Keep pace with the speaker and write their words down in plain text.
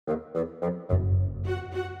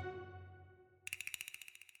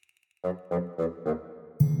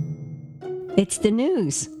It's the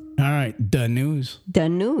news. All right, the news. The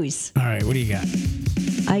news. All right, what do you got?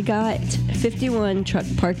 I got 51 truck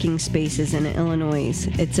parking spaces in Illinois.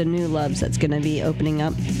 It's a new Love's that's going to be opening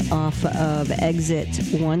up off of exit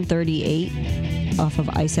 138 off of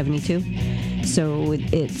I-72. So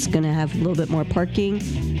it's going to have a little bit more parking.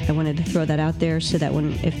 I wanted to throw that out there so that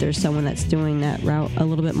if there's someone that's doing that route a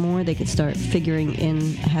little bit more, they could start figuring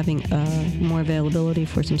in having more availability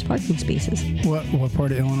for some parking spaces. What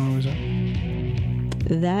part of Illinois was that?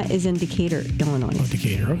 That is in Decatur, Illinois. Oh,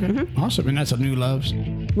 Decatur. Okay. Mm-hmm. Awesome. And that's a new Love's?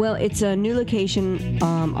 Well, it's a new location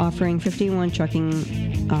offering 51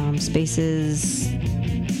 trucking spaces.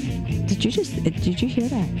 Did you hear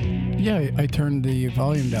that? Yeah, I turned the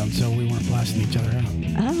volume down so we weren't blasting each other out.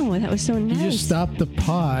 Oh, that was so nice. You just stopped the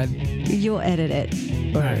pod. You'll edit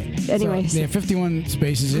it. All right. Anyways. So they have 51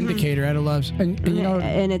 spaces in Decatur at a Love's. And you know...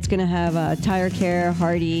 And it's going to have Tire Care,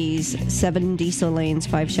 Hardee's, 7 diesel lanes,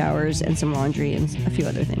 5 showers, and some laundry and a few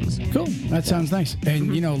other things. Cool. That sounds nice.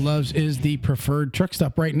 And, you know, Love's is the preferred truck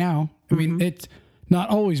stop right now. I mean, it's not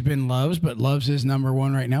always been Love's, but Love's is number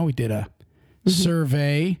one right now. We did a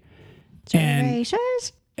survey. And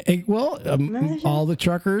all the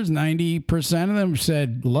truckers, 90% of them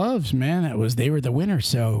said Love's, man. They were the winner.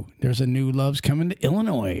 So there's a new Love's coming to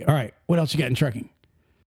Illinois. All right. What else you got in trucking?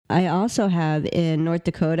 I also have in North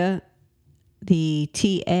Dakota, the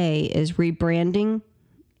TA is rebranding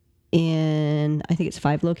in, I think it's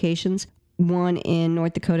 5 locations. One in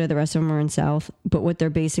North Dakota, the rest of them are in South. But what they're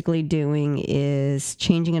basically doing is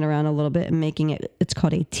changing it around a little bit and making it's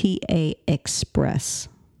called a TA Express.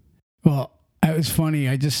 Well, it was funny.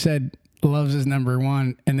 I just said Love's is number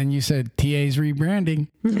one, and then you said TA's rebranding.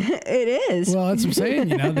 It is. Well, that's what I'm saying.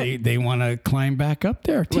 You know, they want to climb back up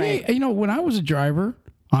there. TA, right. You know, when I was a driver,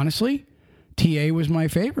 honestly, TA was my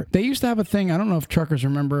favorite. They used to have a thing. I don't know if truckers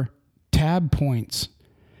remember tab points,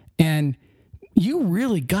 and you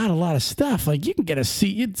really got a lot of stuff. Like you can get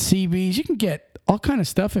CBs, you can get all kind of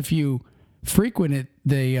stuff if you frequented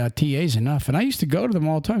the TAs enough. And I used to go to them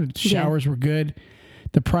all the time. The showers were good.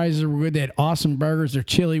 The prizes were good. They had awesome burgers. Their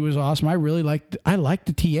chili was awesome. I liked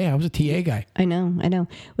the TA. I was a TA guy. I know.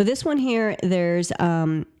 Well, this one here, there's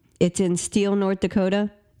it's in Steele, North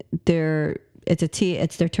Dakota. They're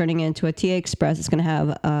turning it into a TA Express. It's going to have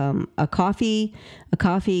a coffee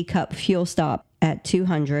cup fuel stop at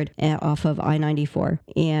 200 off of I-94,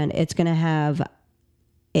 and it's going to have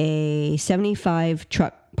a 75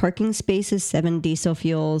 truck parking spaces, 7 diesel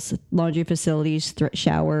fuels, laundry facilities,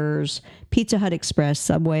 showers, Pizza Hut Express,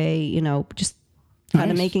 Subway, you know, just kind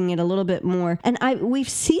of making it a little bit more. And we've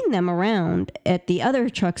seen them around at the other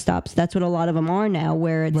truck stops. That's what a lot of them are now,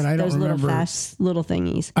 where it's those little fast little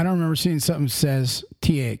thingies. I don't remember seeing something that says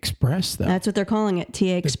TA Express, though. That's what they're calling it, TA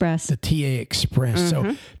Express. The TA Express.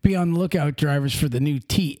 Mm-hmm. So be on the lookout, drivers, for the new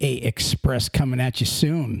TA Express coming at you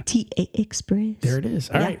soon. TA Express. There it is.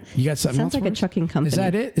 All right. You got something else? Sounds like a trucking company. Is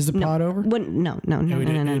that it? Is the pod over? No. It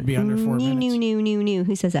would be under 4 minutes. New.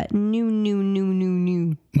 Who says that?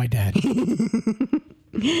 New. My dad.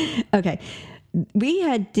 Okay. We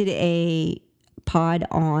did a pod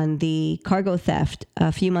on the cargo theft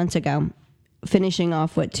a few months ago, finishing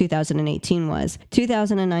off what 2018 was.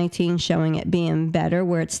 2019 showing it being better,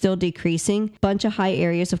 where it's still decreasing. Bunch of high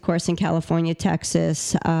areas, of course, in California,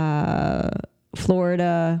 Texas,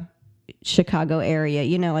 Florida, Chicago area,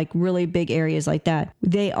 you know, like really big areas like that.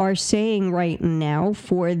 They are saying right now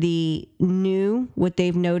for the new, what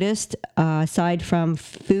they've noticed, aside from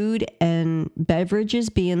food and beverages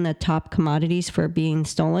being the top commodities for being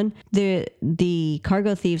stolen, the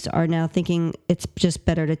cargo thieves are now thinking it's just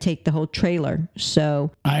better to take the whole trailer.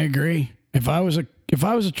 So I agree. If I was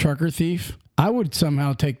a trucker thief, I would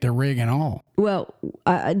somehow take the rig and all. Well,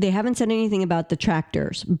 they haven't said anything about the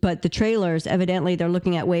tractors, but the trailers, evidently, they're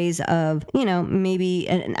looking at ways of, you know, maybe,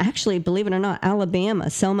 and actually, believe it or not,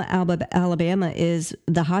 Selma, Alabama is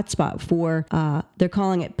the hotspot for, they're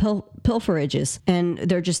calling it pilferages. And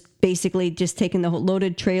they're just basically just taking the whole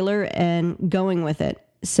loaded trailer and going with it.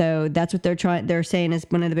 So that's what they're saying is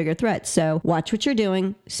one of the bigger threats. So watch what you're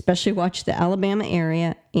doing, especially watch the Alabama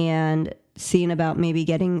area, and seeing about maybe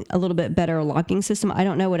getting a little bit better locking system. I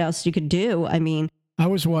don't know what else you could do. I mean, I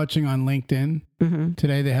was watching on LinkedIn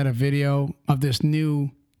today. They had a video of this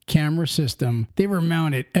new camera system. They were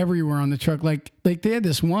mounted everywhere on the truck. Like they had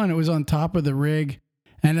this one, it was on top of the rig.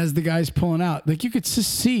 And as the guy's pulling out, like you could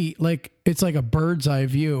just see, like, it's like a bird's eye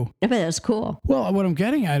view. I bet that's cool. Well, what I'm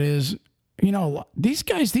getting at is, you know, these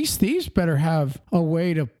thieves better have a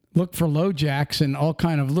way to look for low jacks and all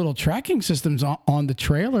kind of little tracking systems on the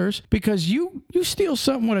trailers, because you steal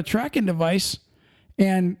something with a tracking device,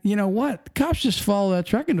 and you know what? Cops just follow that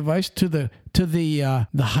tracking device to the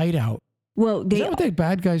hideout. Well, Is that what the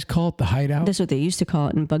bad guys call it, the hideout? that's what they used to call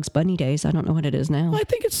it in Bugs Bunny days. I don't know what it is now. Well, I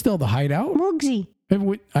think it's still the hideout. Mugsy.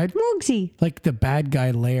 Mugsy. Like the bad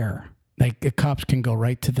guy lair. Like the cops can go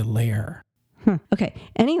right to the lair. Okay.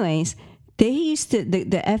 Anyways, they used to, the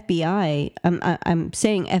FBI, I'm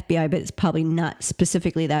saying FBI, but it's probably not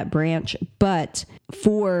specifically that branch, but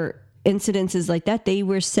for incidences like that, they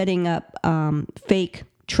were setting up fake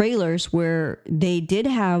trailers where they did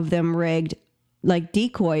have them rigged like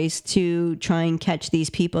decoys to try and catch these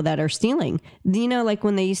people that are stealing. You know, like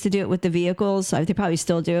when they used to do it with the vehicles, they probably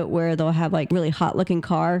still do it, where they'll have like really hot looking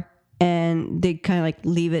car and they kind of like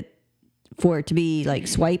leave it for it to be like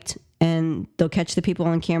swiped, and they'll catch the people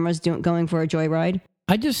on cameras going for a joyride.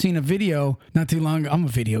 I just seen a video not too long ago. I'm a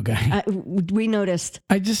video guy. We noticed.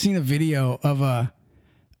 I just seen a video of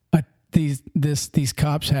these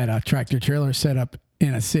cops had a tractor trailer set up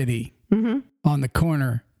in a city on the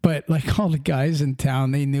corner. But like all the guys in town,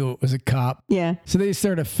 they knew it was a cop. Yeah. So they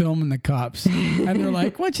started filming the cops, and they're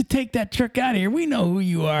like, "Why don't you take that truck out of here? We know who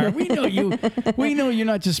you are. We know you. We know you're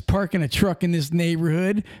not just parking a truck in this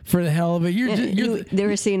neighborhood for the hell of it. They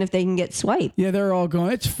were seeing if they can get swiped. Yeah, they're all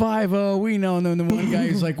going, it's 5-0. We know. And then the one guy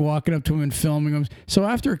is like walking up to him and filming him. So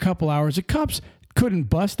after a couple hours, the cops couldn't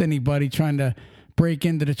bust anybody trying to break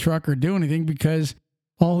into the truck or do anything, because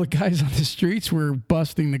all the guys on the streets were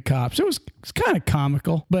busting the cops. It was kind of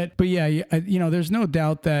comical. But yeah, you know, there's no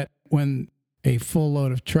doubt that when a full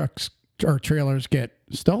load of trucks or trailers get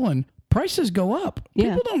stolen, prices go up. Yeah.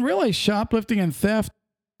 People don't realize shoplifting and theft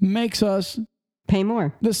makes us Pay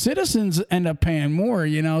more. The citizens end up paying more,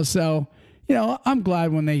 you know. So, you know, I'm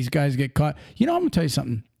glad when these guys get caught. You know, I'm going to tell you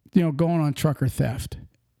something, you know, going on trucker theft.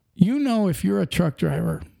 You know, if you're a truck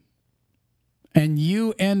driver and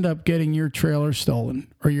you end up getting your trailer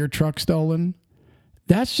stolen or your truck stolen,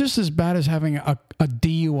 that's just as bad as having a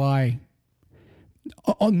DUI.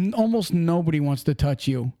 Almost nobody wants to touch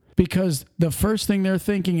you, because the first thing they're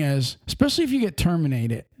thinking is, especially if you get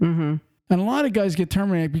terminated. Mm-hmm. And a lot of guys get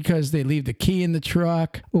terminated because they leave the key in the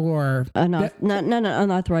truck, or not an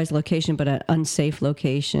unauthorized location, but an unsafe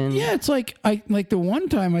location. Yeah, it's like the one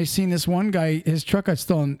time I seen this one guy, his truck got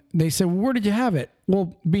stolen. They said, well, "Where did you have it?"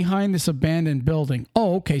 "Well, behind this abandoned building."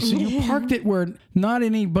 "Oh, okay. So you parked it where not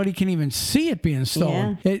anybody can even see it being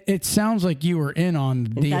stolen." Yeah. It sounds like you were in on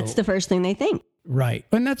the deal. That's the first thing they think. Right.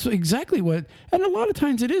 And that's exactly what, and a lot of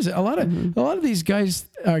times it is. A lot of these guys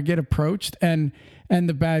get approached, and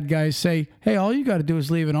the bad guys say, "Hey, all you got to do is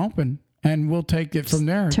leave it open and we'll take it from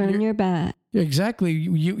there." Turn your back. Exactly.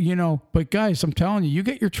 You know, but guys, I'm telling you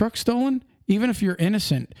get your truck stolen, even if you're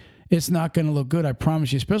innocent, it's not going to look good. I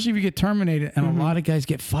promise you, especially if you get terminated, and a lot of guys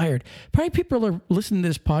get fired. Probably people are listening to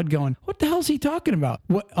this pod going, "What the hell is he talking about?"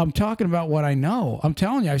 What I'm talking about, what I know. I'm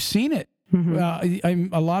telling you, I've seen it.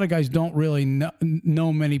 A lot of guys don't really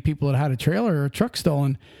know many people that had a trailer or a truck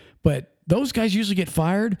stolen, but those guys usually get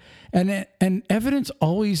fired, and evidence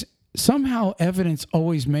always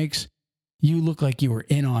makes you look like you were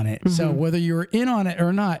in on it. So whether you were in on it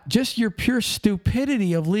or not, just your pure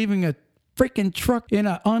stupidity of leaving a freaking truck in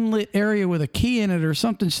an unlit area with a key in it or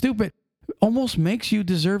something stupid almost makes you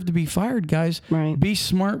deserve to be fired, guys. Right. Be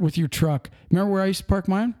smart with your truck. Remember where I used to park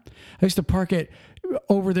mine? I used to park it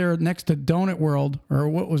over there next to Donut World, or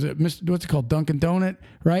what was it? What's it called? Dunkin' Donut,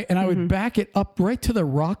 right? And I would back it up right to the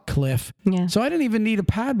rock cliff. Yeah. So I didn't even need a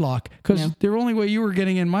padlock, because the only way you were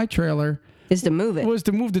getting in my trailer is to move it. Was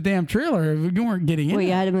to move the damn trailer. You weren't getting in. Well,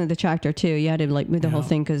 you had to move the tractor too. You had to like move the whole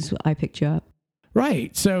thing because I picked you up.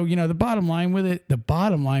 Right. So, you know, the bottom line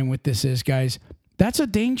with this is, guys, that's a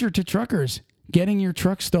danger to truckers, getting your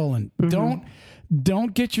truck stolen.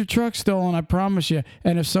 Don't get your truck stolen, I promise you.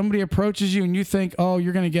 And if somebody approaches you and you think, oh,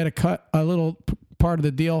 you're going to get a little part of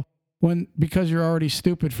the deal, because you're already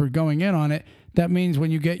stupid for going in on it, that means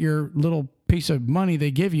when you get your little piece of money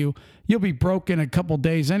they give you, you'll be broke in a couple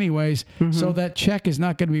days anyways. So that check is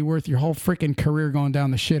not going to be worth your whole freaking career going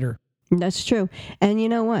down the shitter. That's true. And you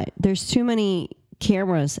know what? There's too many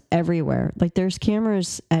cameras everywhere. Like there's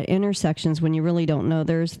cameras at intersections when you really don't know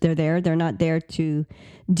they're there. They're not there to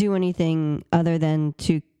do anything other than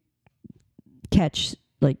to catch,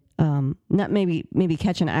 like not maybe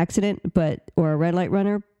catch an accident, or a red light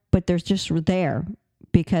runner, but there's just there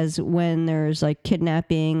because when there's like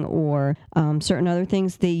kidnapping or certain other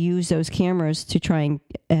things, they use those cameras to try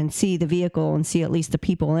and see the vehicle and see at least the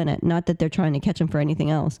people in it. Not that they're trying to catch them for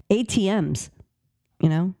anything else. ATMs. you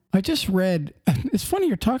know? I just read, it's funny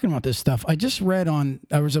you're talking about this stuff. I just read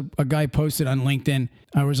there was a guy posted on LinkedIn.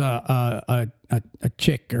 I was a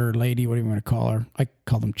chick or lady, whatever you want to call her. I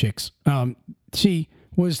call them chicks. She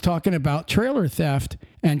was talking about trailer theft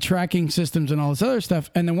and tracking systems and all this other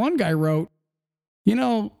stuff. And the one guy wrote, you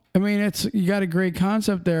know, I mean, you got a great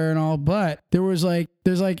concept there and all, but there's like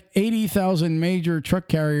 80,000 major truck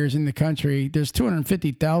carriers in the country. There's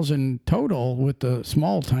 250,000 total with the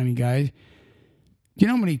small, tiny guys. Do you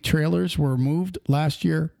know how many trailers were moved last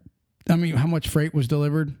year? I mean, how much freight was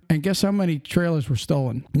delivered? And guess how many trailers were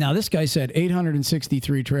stolen? Now, this guy said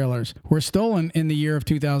 863 trailers were stolen in the year of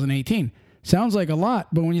 2018. Sounds like a lot,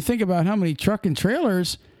 but when you think about how many truck and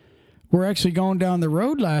trailers were actually going down the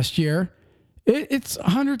road last year, it's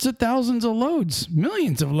hundreds of thousands of loads,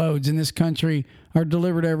 millions of loads in this country are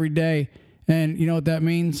delivered every day. And you know what that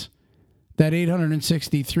means? That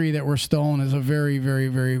 863 that were stolen is a very, very,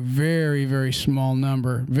 very, very, very small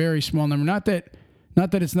number. Very small number. Not that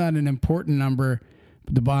it's not an important number,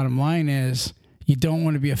 but the bottom line is you don't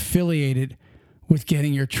want to be affiliated with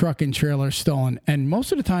getting your truck and trailer stolen. And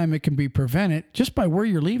most of the time it can be prevented just by where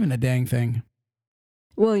you're leaving the dang thing.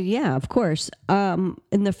 Well, yeah, of course. In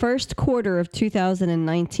the first quarter of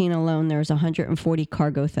 2019 alone, there was 140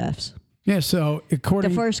 cargo thefts. Yeah, so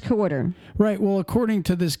according... The first quarter. Right, well, according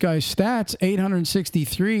to this guy's stats,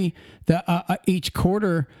 863, each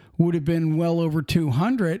quarter would have been well over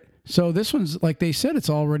 200. So this one's, like they said, it's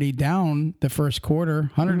already down the first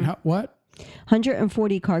quarter. 100, what?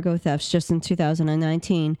 140 cargo thefts just in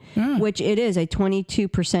 2019, which it is a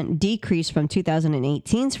 22% decrease from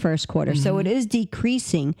 2018's first quarter. So it is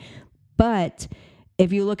decreasing. But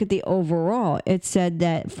if you look at the overall, it said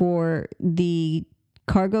that for the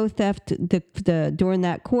cargo theft the during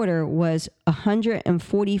that quarter was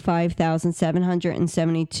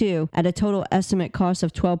 145,772 at a total estimate cost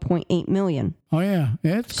of $12.8 million. Oh, yeah.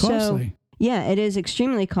 It's costly. So, yeah, it is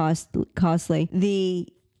extremely costly.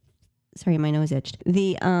 Sorry, my nose itched.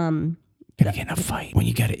 Gonna get in a fight. When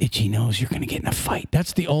you got an itchy nose, you're gonna get in a fight.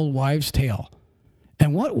 That's the old wives' tale.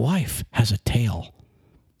 And what wife has a tail?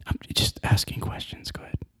 I'm just asking questions. Go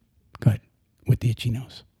ahead. With the itchy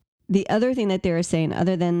nose. The other thing that they were saying,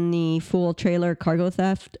 other than the full trailer cargo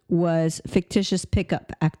theft, was fictitious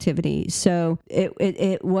pickup activity. So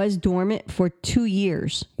it was dormant for 2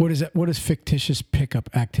 years. What is that? What is fictitious pickup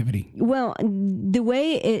activity? Well, the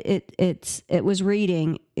way it was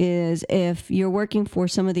reading is if you're working for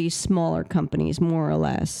some of these smaller companies, more or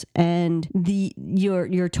less, and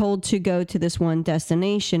you're told to go to this one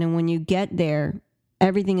destination, and when you get there,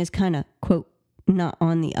 everything is kind of, quote, not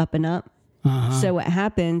on the up and up. So what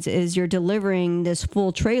happens is you're delivering this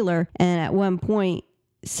full trailer, and at one point,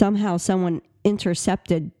 somehow someone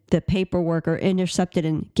intercepted the paperwork or intercepted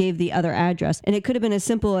and gave the other address. And it could have been as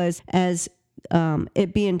simple as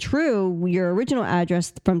it being true, your original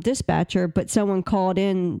address from dispatcher, but someone called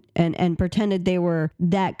in and pretended they were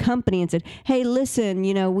that company and said, hey, listen,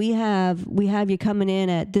 you know, we have you coming in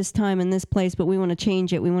at this time in this place, but we want to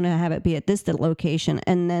change it. We want to have it be at this location.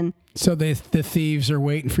 And then... So the thieves are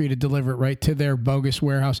waiting for you to deliver it right to their bogus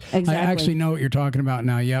warehouse. Exactly. I actually know what you're talking about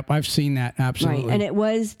now. Yep, I've seen that. Absolutely. Right.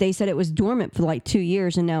 And they said it was dormant for like 2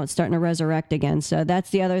 years, and now it's starting to resurrect again. So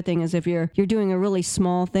that's the other thing, is if you're doing a really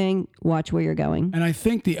small thing, watch where you're going. And I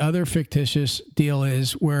think the other fictitious deal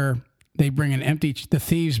is where they bring the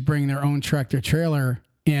thieves bring their own tractor trailer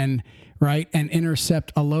in, right, and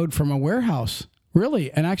intercept a load from a warehouse.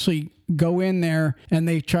 Really, and actually go in there and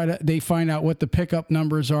they find out what the pickup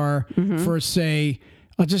numbers are for, say,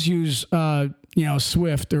 I'll just use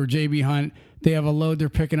Swift or JB Hunt. They have a load they're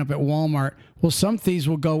picking up at Walmart. Well, some thieves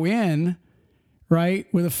will go in, right,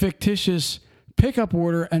 with a fictitious pickup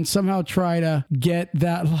order and somehow try to get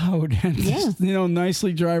that load and just,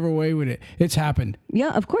 nicely drive away with it. It's happened. Yeah,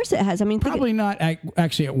 of course it has. I mean, probably not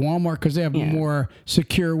actually at Walmart, because they have a more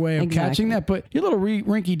secure way of catching that. But your little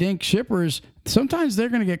rinky-dink shippers, sometimes they're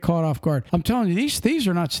going to get caught off guard. I'm telling you, these thieves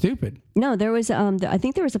are not stupid. No, there was, I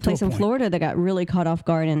think there was a place in Florida that got really caught off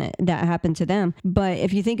guard, and that happened to them. But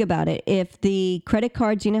if you think about it, if the credit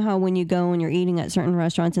cards, you know how when you go and you're eating at certain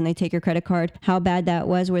restaurants and they take your credit card, how bad that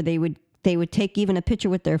was, where they would take even a picture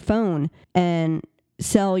with their phone and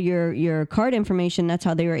sell your card information. That's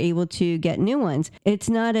how they were able to get new ones. It's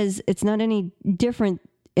not any different,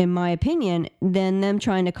 in my opinion, than them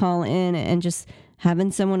trying to call in and just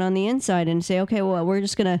having someone on the inside and say, okay, well, we're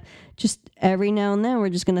just gonna every now and then we're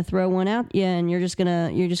just gonna throw one out, and you're just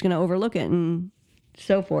gonna overlook it and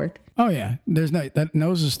so forth. Oh yeah, that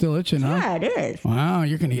nose is still itching, huh? Yeah, it is. Wow,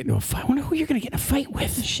 you're gonna get into a fight. I wonder who you're gonna get in a fight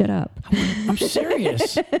with. Shut up. I'm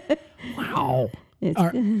serious. Wow.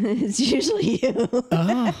 It's usually you.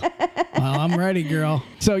 Oh, Well, I'm ready, girl.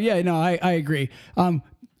 So yeah, no, I agree.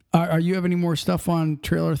 Are you have any more stuff on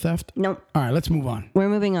trailer theft? Nope. All right, let's move on. We're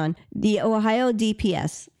moving on. The Ohio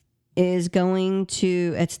DPS is going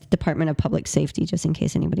to, it's the Department of Public Safety, just in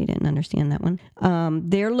case anybody didn't understand that one.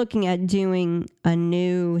 They're looking at doing a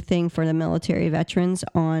new thing for the military veterans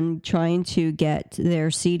on trying to get their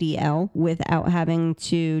CDL without having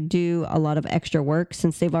to do a lot of extra work,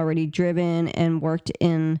 since they've already driven and worked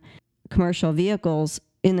in commercial vehicles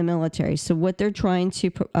in the military. So what they're trying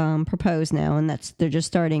to propose now, and they're just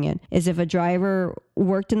starting it, is if a driver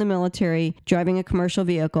worked in the military driving a commercial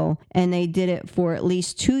vehicle and they did it for at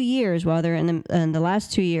least 2 years while they're in the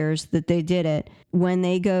last 2 years that they did it, when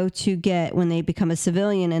they become a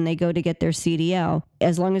civilian and they go to get their CDL,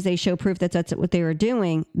 as long as they show proof that that's what they were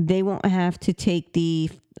doing, they won't have to take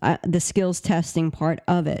the skills testing part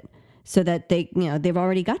of it. So that they've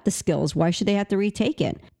already got the skills. Why should they have to retake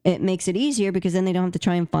it? It makes it easier because then they don't have to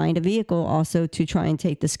try and find a vehicle also to try and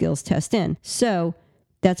take the skills test in. So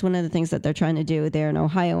that's one of the things that they're trying to do there in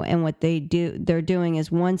Ohio. And what they're doing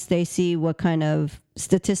is, once they see what kind of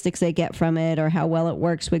statistics they get from it or how well it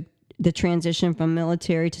works with the transition from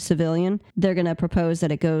military to civilian, they're going to propose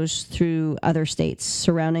that it goes through other states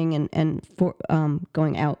surrounding and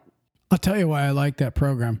going out. I'll tell you why I like that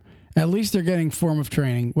program. At least they're getting form of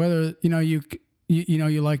training. Whether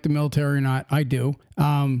you like the military or not, I do.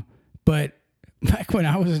 But back when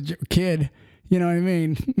I was a kid, you know what I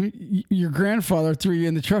mean? Your grandfather threw you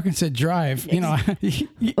in the truck and said, drive, you know.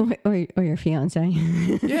 or your fiance.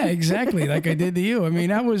 Yeah, exactly. Like I did to you. I mean,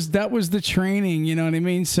 that was the training, you know what I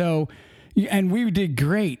mean? So, and we did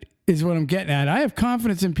great, is what I'm getting at. I have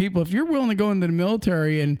confidence in people. If you're willing to go into the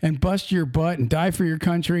military and bust your butt and die for your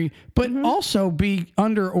country, but also be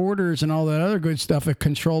under orders and all that other good stuff, a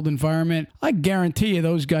controlled environment, I guarantee you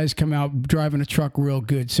those guys come out driving a truck real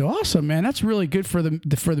good. So awesome, man. That's really good for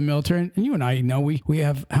the military. And you and I know we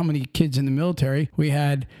have how many kids in the military? We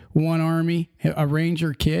had one Army, a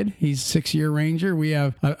Ranger kid. He's a 6-year Ranger. We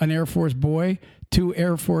have an Air Force boy. I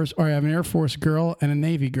have an Air Force girl and a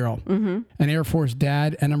Navy girl, an Air Force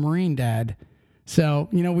dad and a Marine dad. So,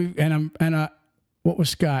 you know, what was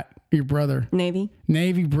Scott, your brother? Navy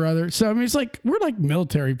brother. So, I mean, it's like, we're like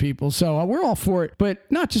military people. So we're all for it,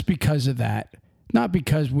 but not just because of that, not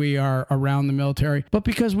because we are around the military, but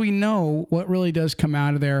because we know what really does come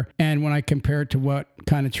out of there. And when I compare it to what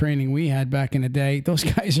kind of training we had back in the day, those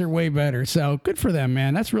guys are way better. So good for them,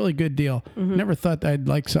 man. That's a really good deal. Never thought I'd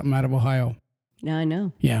like something out of Ohio. Yeah, I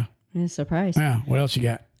know. Yeah. I'm surprised. Yeah. What else you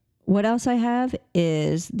got? What else I have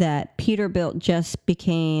is that Peterbilt just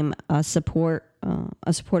became a supporter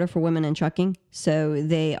for women in trucking. So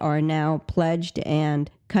they are now pledged and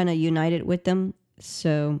kind of united with them.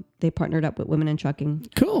 So they partnered up with Women in Trucking.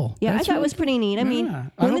 Cool. Yeah, I thought it was pretty neat. I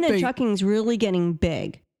mean, Women in Trucking is really getting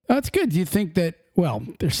big. That's good. Do you think that, well,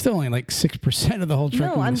 they're still only like 6% of the whole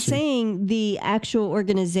trucking No, I'm industry. saying the actual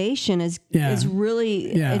organization is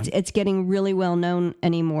really, it's getting really well known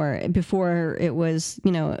anymore. Before it was,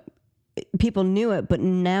 you know, people knew it, but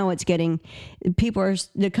now it's getting,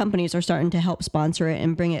 the companies are starting to help sponsor it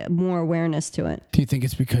and bring it more awareness to it. Do you think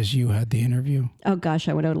it's because you had the interview? Oh gosh,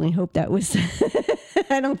 I would only hope that was,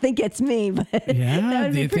 I don't think it's me, but yeah. that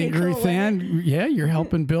would Do you be think, pretty Ruth cool. Ann, you're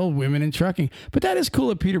helping build Women in Trucking. But that is cool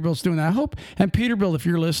that Peterbilt's doing that. I hope, and Peterbilt, if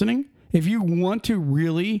you're listening, if you want to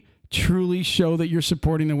really, truly show that you're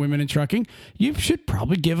supporting the Women in Trucking, you should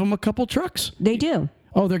probably give them a couple trucks. They do.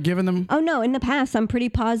 Oh, they're giving them? Oh, no. In the past, I'm pretty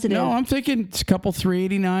positive. No, I'm thinking it's a couple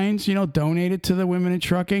 389s, you know, donated to the Women in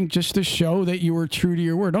Trucking just to show that you were true to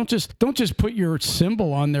your word. Don't just put your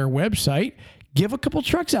symbol on their website. Give a couple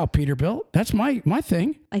trucks out, Peterbilt. That's my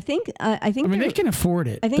thing. I think. I mean, they can afford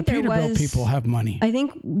it. I think the Peterbilt people have money. I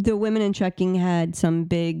think the Women in Trucking had some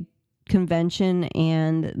big convention,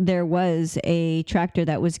 and there was a tractor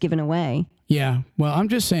that was given away. Yeah. Well, I'm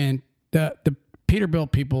just saying the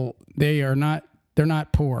Peterbilt people, they're not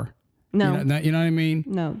poor. No. You know what I mean?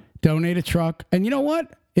 No. Donate a truck. And you know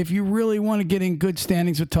what? If you really want to get in good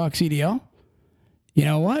standings with Talk CDL, you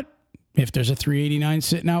know what? If there's a 389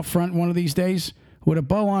 sitting out front one of these days with a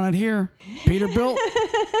bow on it here, Peterbilt,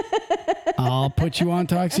 I'll put you on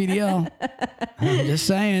Talk CDL. I'm just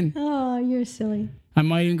saying. Oh, you're silly. I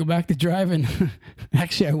might even go back to driving.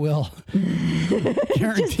 Actually, I will.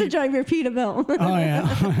 Just to drive your Peterbilt. Oh,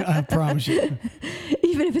 yeah. I promise you.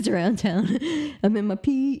 Even if it's around town. I'm in my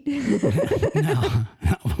Pete. No.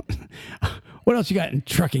 What else you got in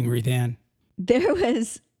trucking, Ruth Ann? There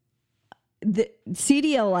was... The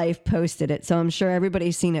CDL Life posted it, so I'm sure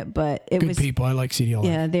everybody's seen it, but it Good was people. I like CDL Life.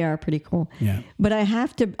 Yeah, they are pretty cool. Yeah. But I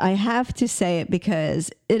have to say it because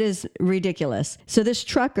it is ridiculous. So this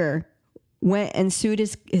trucker went and sued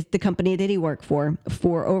the company that he worked for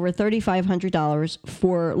over $3,500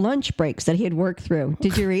 for lunch breaks that he had worked through.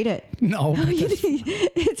 Did you read it? No.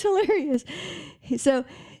 It's hilarious. So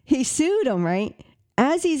he sued him, right?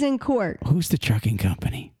 As he's in court. Who's the trucking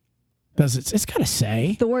company? It's got to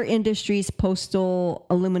say. Thor Industries Postal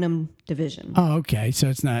Aluminum Division. Oh, okay. So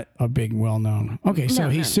it's not a big, well-known. Okay, so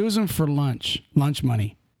he sues him for lunch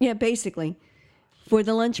money. Yeah, basically, for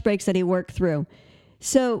the lunch breaks that he worked through.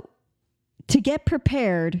 So to get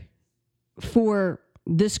prepared for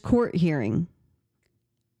this court hearing,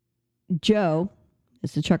 Joe,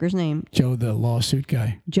 is the trucker's name. Joe, the lawsuit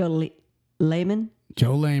guy. Joe Lehman.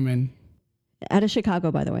 Joe Lehman. Out of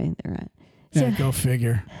Chicago, by the way, they're at. So, yeah, go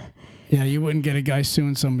figure. Yeah, you wouldn't get a guy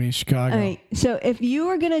suing somebody in Chicago. All right. So if you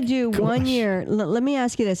were going to do 1 year, let me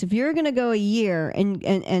ask you this. If you're going to go a year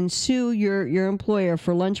and sue your employer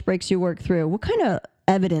for lunch breaks you work through, what kind of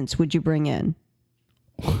evidence would you bring in?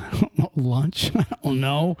 Lunch? I don't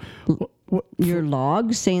know. Your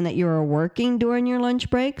logs saying that you were working during your lunch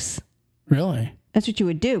breaks? Really? That's what you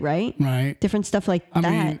would do, right? Right. Different stuff like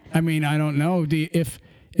that. I mean, I don't know.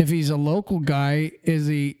 If he's a local guy, is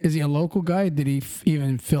he a local guy? Did he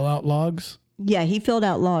even fill out logs? Yeah, he filled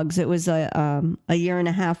out logs. It was a year and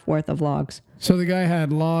a half worth of logs. So the guy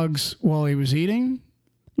had logs while he was eating?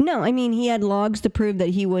 No, I mean, he had logs to prove that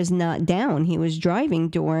he was not down. He was driving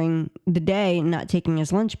during the day and not taking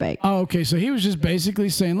his lunch break. Oh, okay. So he was just basically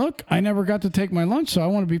saying, look, I never got to take my lunch, so I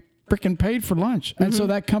want to be freaking paid for lunch. And so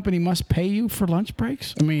that company must pay you for lunch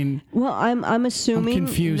breaks? I mean... Well, I'm assuming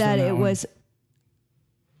that it was...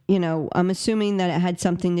 I'm assuming that it had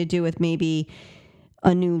something to do with maybe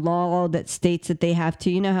a new law that states that they have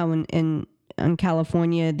to, you know how in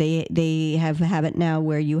California they have it now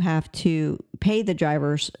where you have to pay the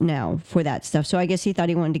drivers now for that stuff. So I guess he thought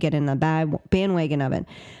he wanted to get in the bandwagon of it.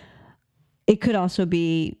 It could also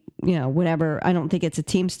be, whatever. I don't think it's a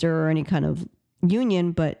Teamster or any kind of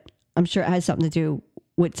union, but I'm sure it has something to do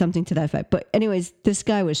with something to that effect. But anyways, this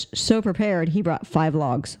guy was so prepared, he brought 5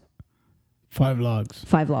 logs. 5 logs.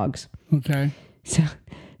 5 logs. Okay.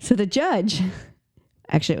 So the judge,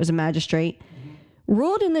 actually it was a magistrate,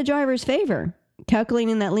 ruled in the driver's favor,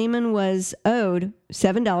 calculating that Lehman was owed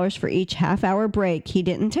 $7 for each half-hour break he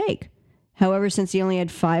didn't take. However, since he only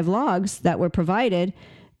had 5 logs that were provided,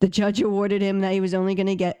 the judge awarded him that he was only going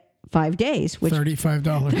to get 5 days, which $35.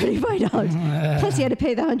 $35. Plus, he had to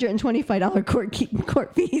pay the $125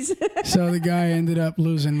 court fees. So the guy ended up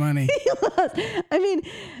losing money. He lost. I mean,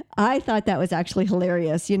 I thought that was actually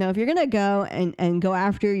hilarious. If you're going to go and go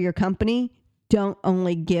after your company, don't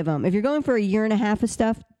only give them. If you're going for a year and a half of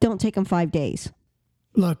stuff, don't take them 5 days.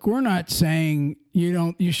 Look, we're not saying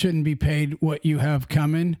you shouldn't be paid what you have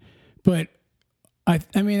coming, but I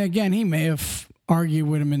mean, again, he may have argued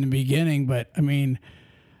with him in the beginning, but I mean,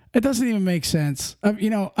 it doesn't even make sense. I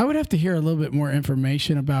would have to hear a little bit more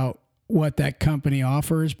information about what that company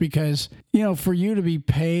offers because, for you to be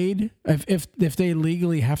paid, if they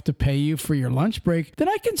legally have to pay you for your lunch break, then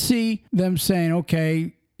I can see them saying,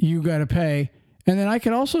 okay, you got to pay. And then I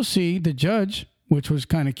could also see the judge, which was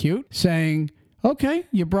kind of cute, saying, okay,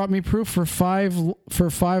 you brought me proof for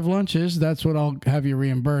five lunches. That's what I'll have you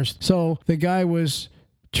reimbursed. So the guy was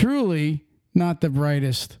truly not the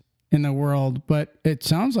brightest in the world, but it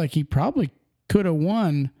sounds like he probably could have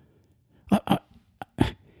won.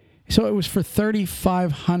 So it was for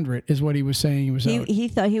 $3,500 is what he was saying he was owed. He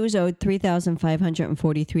thought he was owed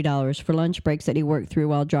 $3,543 for lunch breaks that he worked through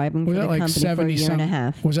while driving for the company for a year and a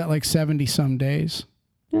half. Was that like 70 some days?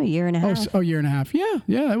 No, a year and a half. Oh, year and a half. Yeah,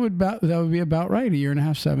 that would be about right. A year and a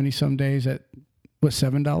half, 70 some days at what,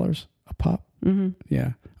 $7 a pop? Mm-hmm.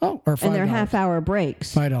 Yeah. Oh, or $5. And they're half-hour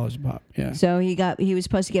breaks. $5 a pop. Yeah. So he was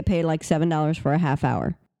supposed to get paid like $7 for a half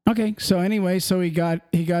hour. Okay. So anyway, he got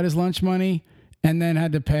his lunch money and then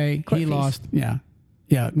had to pay. He lost. Yeah.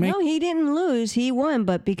 Yeah. No, he didn't lose. He won,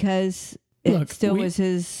 but because it was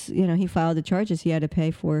his, he filed the charges, he had to pay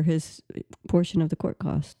for his portion of the court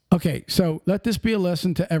costs. Okay. So let this be a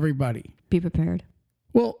lesson to everybody. Be prepared.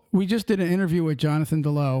 Well, we just did an interview with Jonathan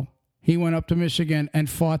DeLoe. He went up to Michigan and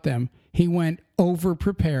fought them. He went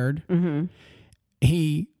over-prepared. Mm-hmm.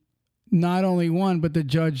 He not only won, but the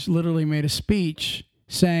judge literally made a speech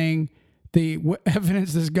saying the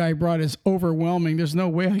evidence this guy brought is overwhelming. There's no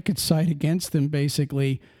way I could side against him,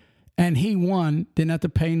 basically. And he won, didn't have to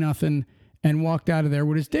pay nothing, and walked out of there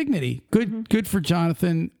with his dignity. Good for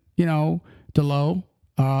Jonathan, DeLoe,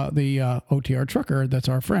 the OTR trucker. That's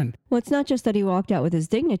our friend. Well, it's not just that he walked out with his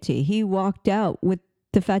dignity. He walked out with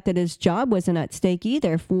the fact that his job wasn't at stake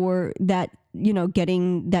either for that,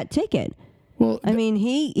 getting that ticket. Well, I mean,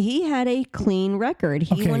 he had a clean record.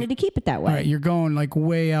 He wanted to keep it that way. All right, you're going like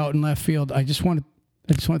way out in left field. I just wanted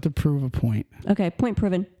to prove a point. Okay, point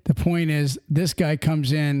proven. The point is, this guy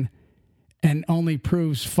comes in and only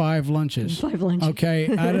proves 5 lunches. 5 lunches.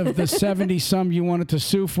 Okay, out of the 70 some you wanted to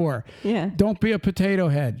sue for. Yeah. Don't be a potato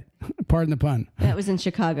head. Pardon the pun. That was in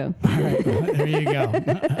Chicago. All right, there you go.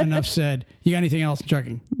 Enough said. You got anything else in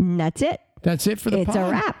trucking? That's it. That's it for the pod. It's a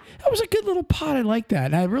wrap. That was a good little pod. I like that.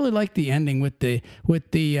 And I really like the ending with the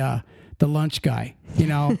lunch guy. You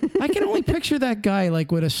know, I can only picture that guy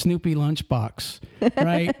like with a Snoopy lunchbox,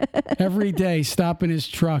 right? Every day stopping his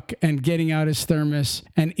truck and getting out his thermos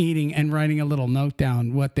and eating and writing a little note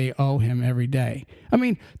down what they owe him every day. I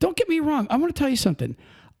mean, don't get me wrong. I'm going to tell you something.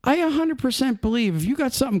 I 100% believe if you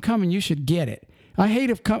got something coming, you should get it. I hate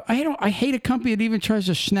a company that even tries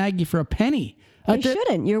to snag you for a penny. They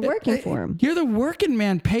shouldn't. You're working for them. You're the working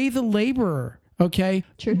man. Pay the laborer. Okay.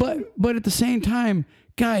 True. But at the same time,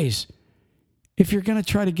 guys, if you're going to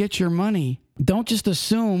try to get your money, don't just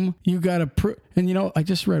assume you got to and you know, I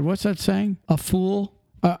just read, what's that saying? A fool,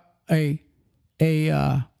 a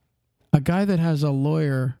guy that has a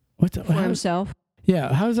lawyer, For himself.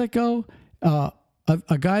 Yeah. How does that go? A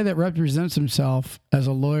guy that represents himself as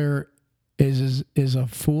a lawyer is a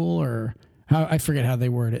fool, or how, I forget how they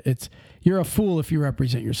word it. You're a fool if you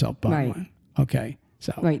represent yourself. Bottom line. Okay.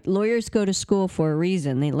 So. Right. Lawyers go to school for a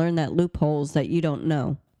reason. They learn that loopholes that you don't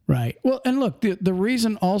know. Right. Well, and look, the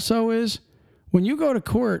reason also is when you go to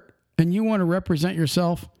court and you want to represent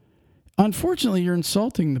yourself, unfortunately, you're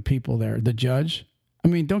insulting the people there, the judge. I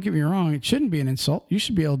mean, don't get me wrong. It shouldn't be an insult. You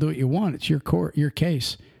should be able to do what you want. It's your court, your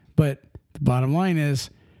case. But the bottom line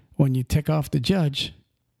is when you tick off the judge,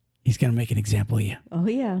 he's going to make an example of you. Oh,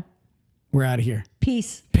 yeah. We're out of here.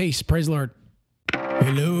 Peace. Peace. Praise the Lord.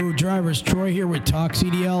 Hello, drivers. Troy here with Talk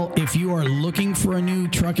CDL. If you are looking for a new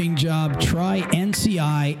trucking job, try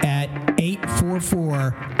NCI at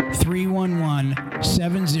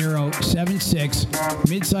 844-311-7076.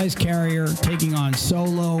 Midsize carrier taking on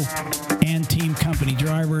solo and team company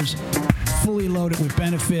drivers. Fully loaded with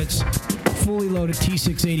benefits. Fully loaded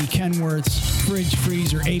T680 Kenworths, fridge,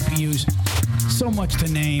 freezer, APUs. So much to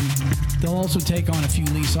name. They'll also take on a few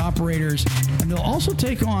lease operators, and they'll also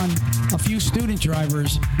take on a few student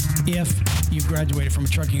drivers if you graduated from a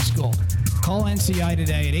trucking school. Call NCI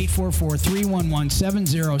today at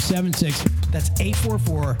 844-311-7076. That's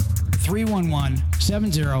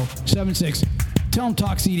 844-311-7076. Tell them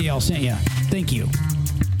Talk CDL sent you. Thank you.